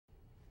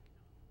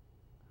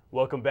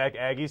Welcome back,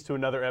 Aggies, to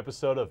another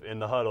episode of In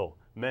the Huddle.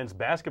 Men's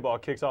basketball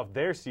kicks off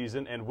their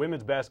season, and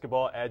women's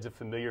basketball adds a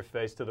familiar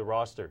face to the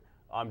roster.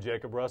 I'm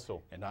Jacob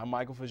Russell. And I'm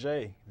Michael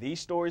Faget. These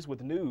stories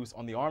with news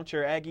on the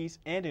Armchair Aggies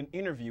and an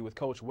interview with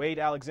Coach Wade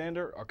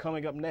Alexander are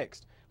coming up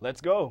next.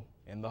 Let's go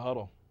In the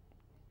Huddle.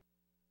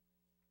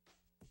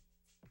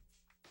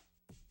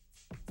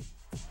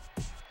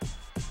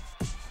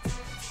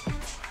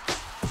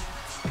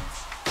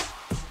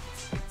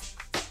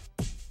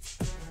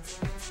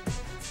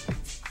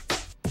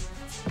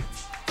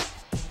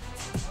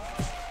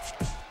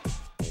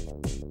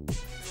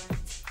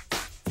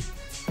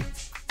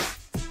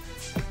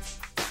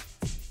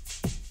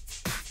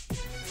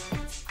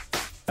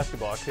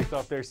 Basketball kicked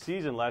off their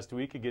season last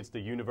week against the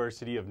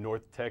University of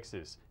North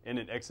Texas in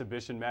an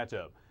exhibition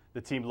matchup. The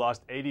team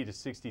lost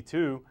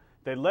 80-62.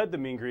 They led the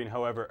Mean Green,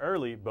 however,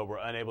 early, but were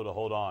unable to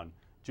hold on.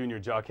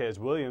 Junior Jaquez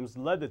Williams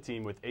led the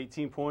team with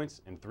 18 points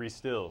and 3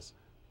 steals.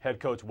 Head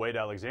coach Wade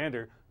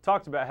Alexander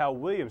talked about how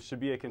Williams should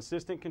be a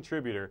consistent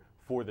contributor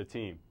for the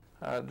team.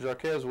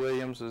 Jaquez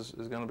Williams is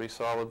going to be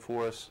solid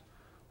for us.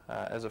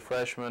 As a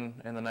freshman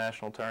in the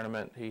national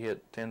tournament, he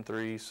hit 10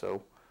 threes,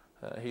 so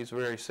he's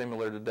very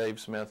similar to Dave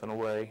Smith in a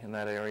way in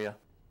that area.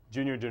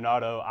 Junior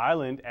Donato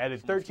Island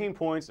added 13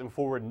 points, and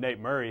forward Nate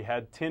Murray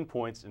had 10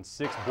 points and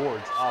 6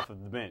 boards off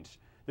of the bench.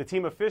 The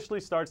team officially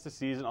starts the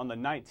season on the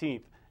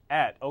 19th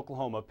at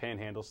Oklahoma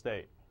Panhandle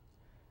State.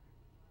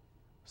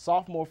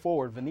 Sophomore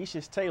forward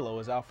Vinicius Taylor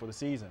is out for the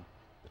season.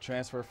 The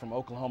transfer from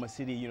Oklahoma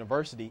City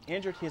University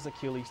injured his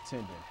Achilles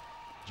tendon.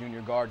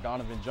 Junior guard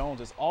Donovan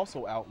Jones is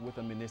also out with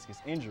a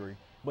meniscus injury,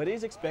 but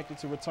is expected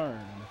to return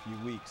in a few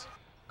weeks.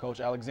 Coach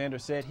Alexander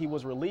said he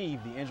was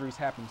relieved the injuries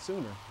happened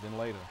sooner than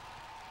later.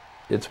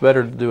 It's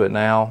better to do it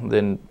now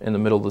than in the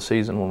middle of the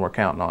season when we're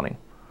counting on him.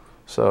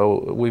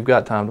 So we've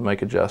got time to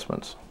make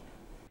adjustments.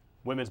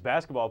 Women's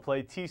basketball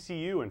played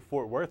TCU in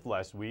Fort Worth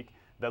last week.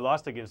 They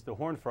lost against the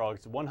Horned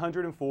Frogs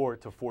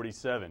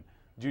 104-47.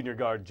 Junior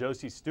guard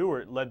Josie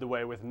Stewart led the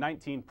way with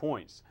 19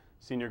 points.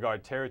 Senior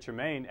guard Tara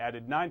Tremaine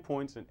added 9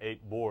 points and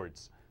 8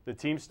 boards. The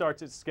team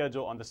starts its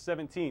schedule on the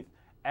 17th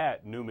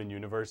at Newman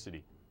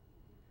University.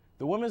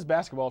 The women's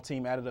basketball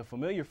team added a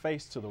familiar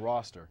face to the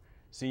roster.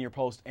 Senior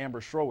post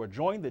Amber Schroer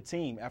joined the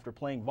team after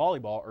playing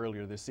volleyball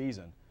earlier this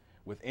season.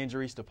 With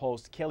injuries to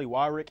post Kelly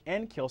Wyrick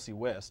and Kelsey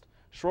West,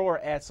 Schroer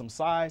adds some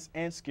size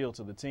and skill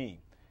to the team.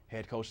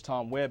 Head coach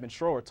Tom Webb and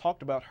Schroer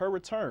talked about her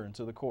return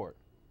to the court.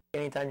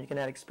 Anytime you can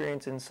add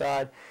experience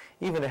inside,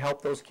 even to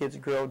help those kids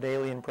grow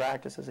daily in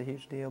practice, is a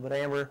huge deal. But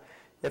Amber,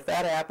 if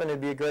that happened,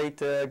 it'd be a great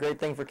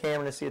thing for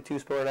Cameron to see a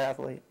two-sport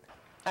athlete.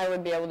 I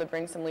would be able to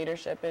bring some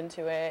leadership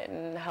into it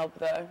and help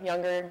the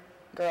younger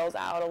girls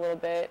out a little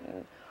bit,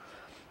 and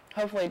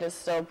hopefully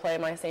just still play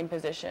my same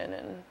position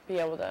and be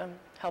able to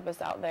help us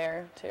out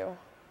there too.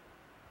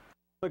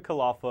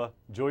 Kalafa,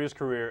 Joyous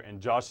Career, and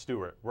Josh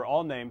Stewart were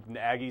all named the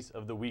Aggies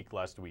of the Week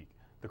last week.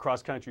 The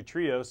cross-country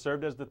trio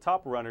served as the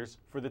top runners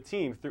for the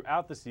team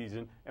throughout the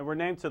season and were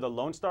named to the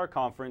Lone Star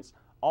Conference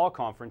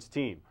All-Conference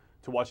team.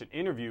 To watch an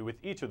interview with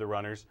each of the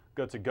runners,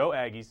 go to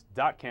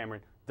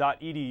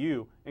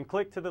goaggies.cameron.edu and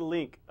click to the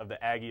link of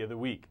the Aggie of the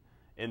Week.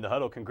 In the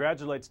Huddle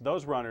congratulates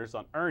those runners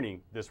on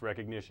earning this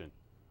recognition.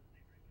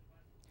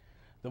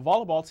 The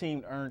volleyball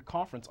team earned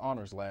conference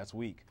honors last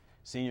week.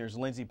 Seniors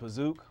Lindsey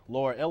Pazook,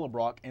 Laura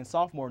Ellebrock, and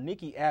sophomore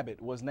Nikki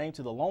Abbott was named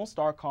to the Lone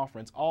Star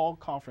Conference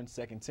All-Conference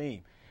second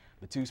team.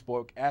 The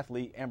two-sport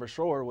athlete Amber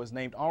Schroer was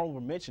named honorable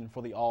mention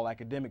for the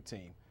All-Academic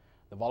team.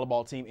 The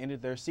volleyball team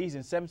ended their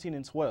season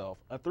 17-12,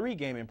 a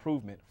 3-game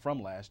improvement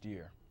from last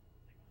year.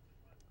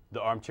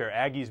 The Armchair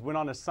Aggies went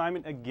on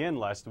assignment again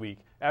last week.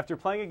 After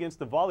playing against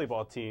the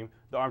volleyball team,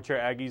 the Armchair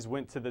Aggies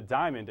went to the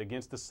diamond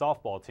against the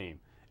softball team.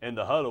 And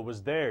the Huddle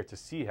was there to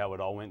see how it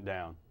all went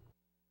down.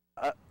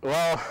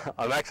 Well,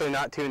 I'm actually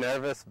not too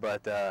nervous,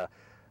 but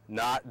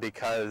not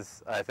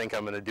because I think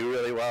I'm going to do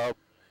really well.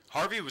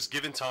 Harvey was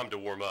given time to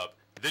warm up.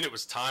 Then it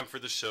was time for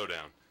the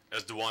showdown.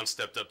 As DeJuan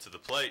stepped up to the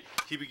plate,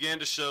 he began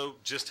to show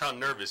just how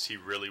nervous he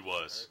really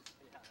was.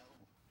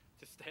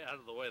 Just stay out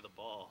of the way of the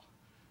ball.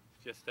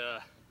 Just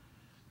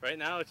right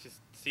now, it's just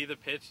see the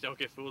pitch, don't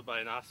get fooled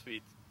by an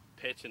off-speed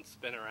pitch and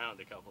spin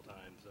around a couple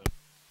times. So.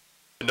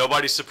 To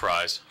nobody's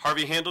surprise,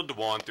 Harvey handled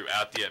DeJuan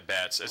throughout the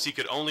at-bats as he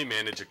could only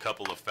manage a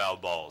couple of foul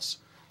balls,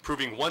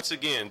 proving once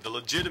again the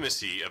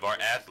legitimacy of our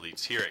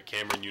athletes here at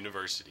Cameron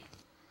University.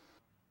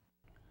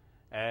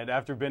 And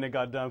after Bennett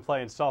got done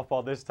playing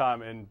softball this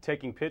time and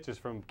taking pitches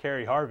from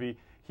Kerry Harvey,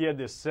 he had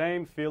the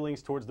same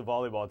feelings towards the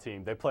volleyball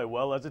team. They play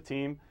well as a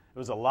team. It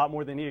was a lot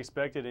more than he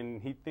expected,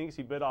 and he thinks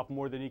he bit off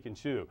more than he can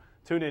chew.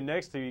 Tune in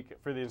next week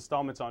for the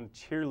installments on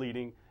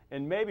cheerleading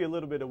and maybe a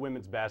little bit of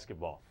women's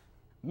basketball.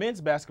 Men's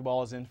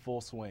basketball is in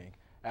full swing.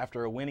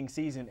 After a winning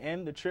season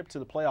and the trip to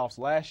the playoffs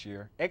last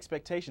year,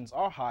 expectations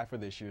are high for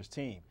this year's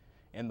team.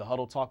 In the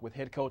Huddle, talk with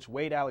head coach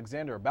Wade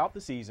Alexander about the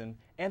season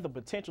and the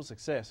potential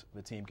success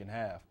the team can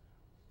have.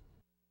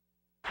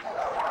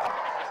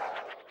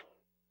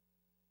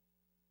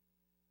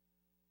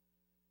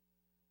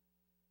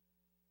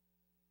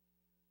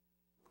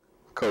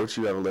 Coach,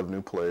 you have 11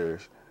 new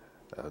players.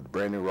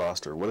 brand new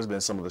roster. What has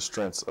been some of the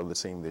strengths of the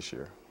team this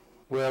year?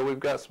 Well, we've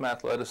got some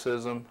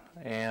athleticism,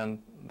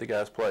 and the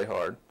guys play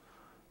hard.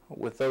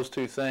 With those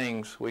two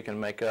things, we can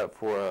make up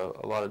for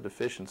a lot of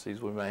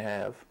deficiencies we may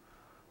have.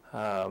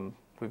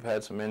 We've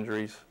had some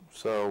injuries,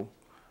 so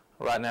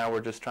right now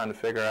we're just trying to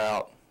figure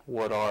out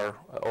what our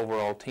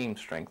overall team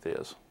strength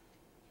is.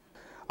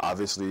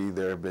 Obviously,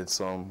 there have been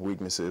some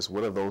weaknesses.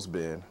 What have those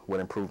been? What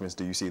improvements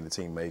do you see the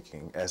team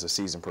making as the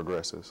season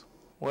progresses?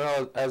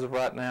 Well, as of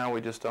right now, we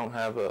just don't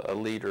have a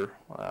leader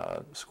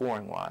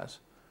scoring-wise.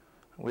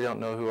 We don't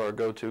know who our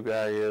go-to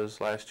guy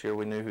is. Last year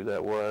we knew who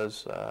that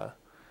was,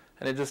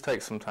 and it just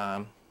takes some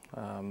time.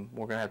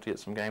 We're going to have to get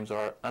some games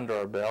under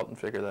our belt and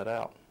figure that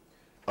out.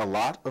 A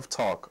lot of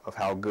talk of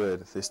how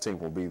good this team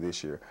will be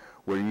this year.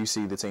 Where do you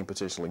see the team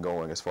potentially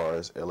going as far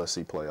as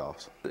LSC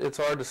playoffs? It's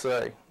hard to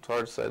say. It's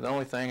hard to say. The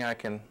only thing I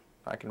can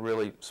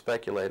really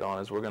speculate on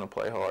is we're going to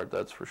play hard,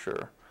 that's for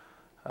sure.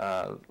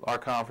 Our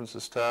conference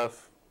is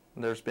tough.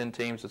 There's been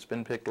teams that's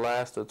been picked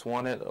last that's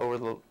won it over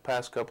the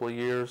past couple of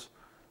years.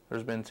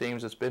 There's been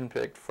teams that's been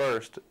picked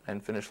first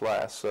and finished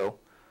last. So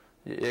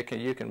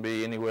you can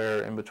be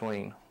anywhere in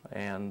between.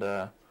 And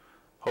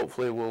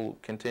hopefully we'll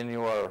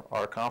continue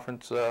our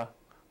conference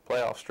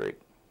playoff streak.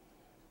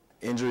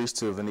 Injuries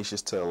to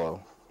Vinicius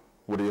Tello.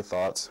 What are your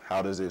thoughts?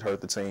 How does it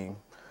hurt the team?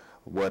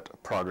 What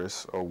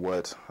progress or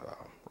what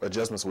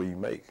adjustments will you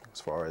make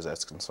as far as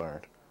that's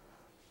concerned?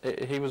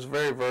 He was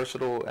very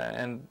versatile,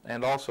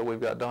 and also we've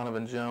got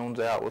Donovan Jones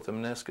out with a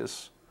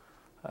meniscus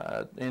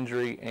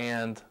injury,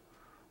 and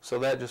so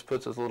that just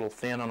puts us a little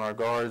thin on our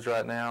guards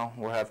right now.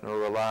 We're having to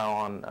rely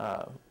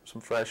on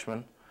some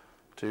freshmen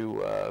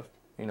to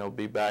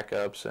be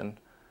backups,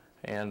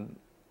 and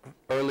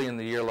early in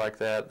the year like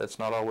that, that's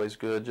not always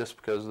good just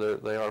because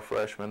they are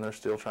freshmen. They're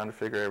still trying to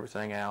figure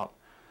everything out.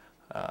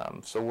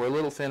 So we're a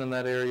little thin in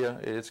that area.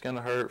 It's going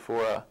to hurt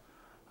for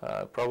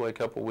probably a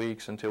couple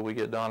weeks until we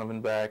get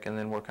Donovan back, and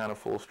then we're kind of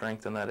full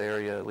strength in that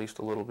area, at least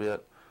a little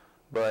bit.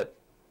 But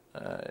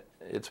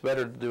it's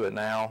better to do it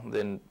now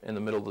than in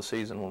the middle of the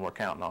season when we're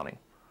counting on him.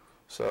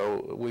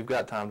 So we've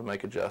got time to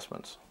make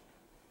adjustments.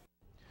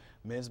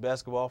 Men's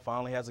basketball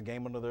finally has a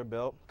game under their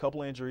belt. A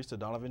couple injuries to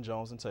Donovan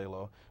Jones and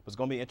Taylor. But it's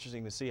going to be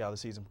interesting to see how the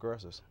season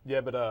progresses. Yeah,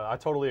 but I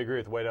totally agree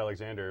with Wade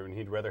Alexander, and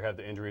he'd rather have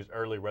the injuries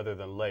early rather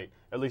than late.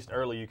 At least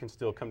early you can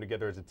still come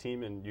together as a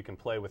team and you can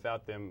play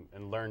without them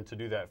and learn to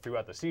do that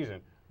throughout the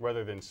season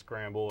rather than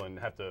scramble and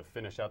have to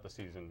finish out the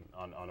season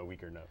on a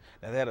weaker note.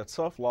 Now, they had a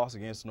tough loss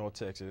against North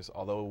Texas,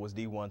 although it was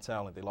D1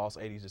 talent. They lost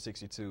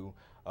 80-62.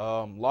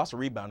 Lost a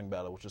rebounding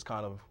battle, which is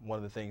kind of one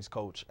of the things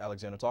Coach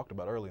Alexander talked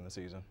about early in the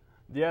season.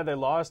 Yeah, they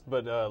lost,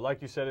 but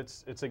like you said,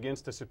 it's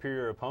against a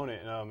superior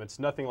opponent. It's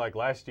nothing like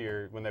last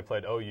year when they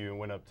played OU and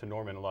went up to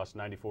Norman and lost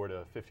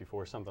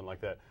 94-54, something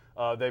like that.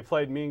 They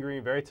played Mean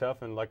Green very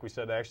tough, and like we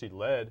said, they actually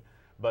led.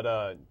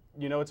 But,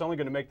 it's only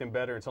going to make them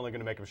better. It's only going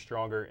to make them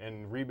stronger,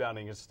 and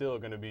rebounding is still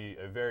going to be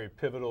a very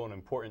pivotal and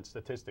important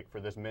statistic for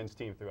this men's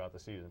team throughout the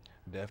season.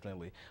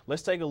 Definitely.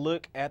 Let's take a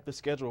look at the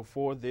schedule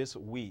for this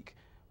week.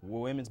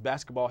 Women's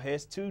basketball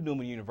heads to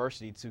Newman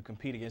University to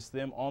compete against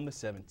them on the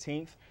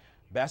 17th.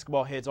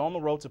 Basketball heads on the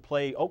road to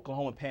play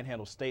Oklahoma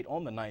Panhandle State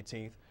on the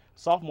 19th.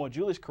 Sophomore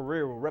Julius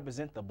Career will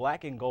represent the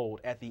black and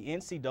gold at the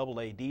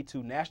NCAA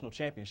D2 National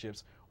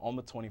Championships on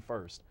the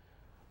 21st.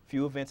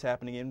 Few events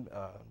happening in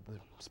the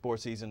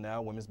sports season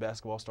now. Women's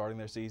basketball starting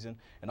their season.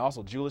 And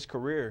also Julius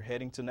Career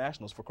heading to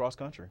nationals for cross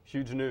country.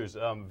 Huge news.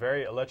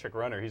 Very electric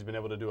runner. He's been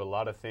able to do a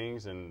lot of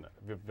things, and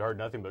we've heard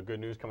nothing but good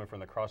news coming from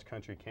the cross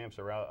country camps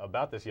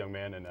about this young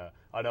man. And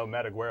I know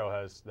Matt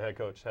Aguero, the head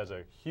coach, has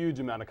a huge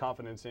amount of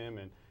confidence in him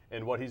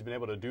and what he's been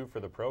able to do for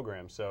the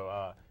program.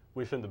 So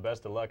wish him the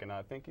best of luck, and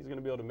I think he's going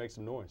to be able to make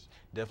some noise.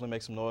 Definitely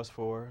make some noise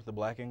for the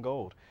black and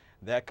gold.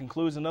 That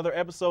concludes another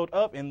episode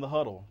of In the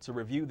Huddle. To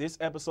review this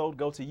episode,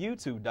 go to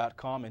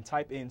youtube.com and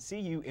type in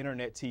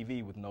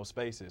CUInternetTV with no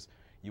spaces.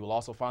 You will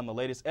also find the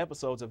latest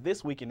episodes of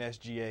This Week in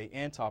SGA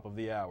and Top of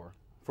the Hour.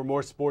 For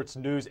more sports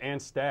news and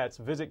stats,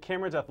 visit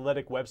Cameron's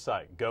athletic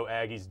website,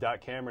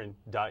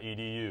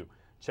 goaggies.cameron.edu.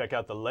 Check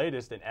out the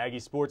latest in Aggie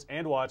sports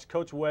and watch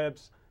Coach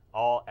Webb's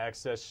All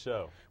Access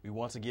show. We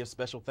want to give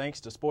special thanks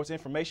to Sports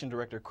Information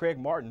Director Craig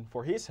Martin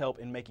for his help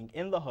in making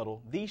In the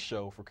Huddle the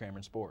show for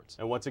Cameron Sports.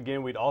 And once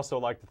again, we'd also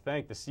like to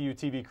thank the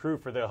CUTV crew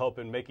for their help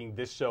in making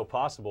this show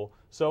possible.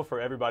 So for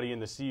everybody in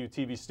the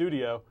CUTV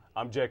studio,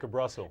 I'm Jacob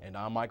Russell. And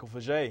I'm Michael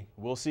Faget.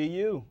 We'll see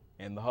you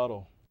in the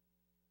Huddle.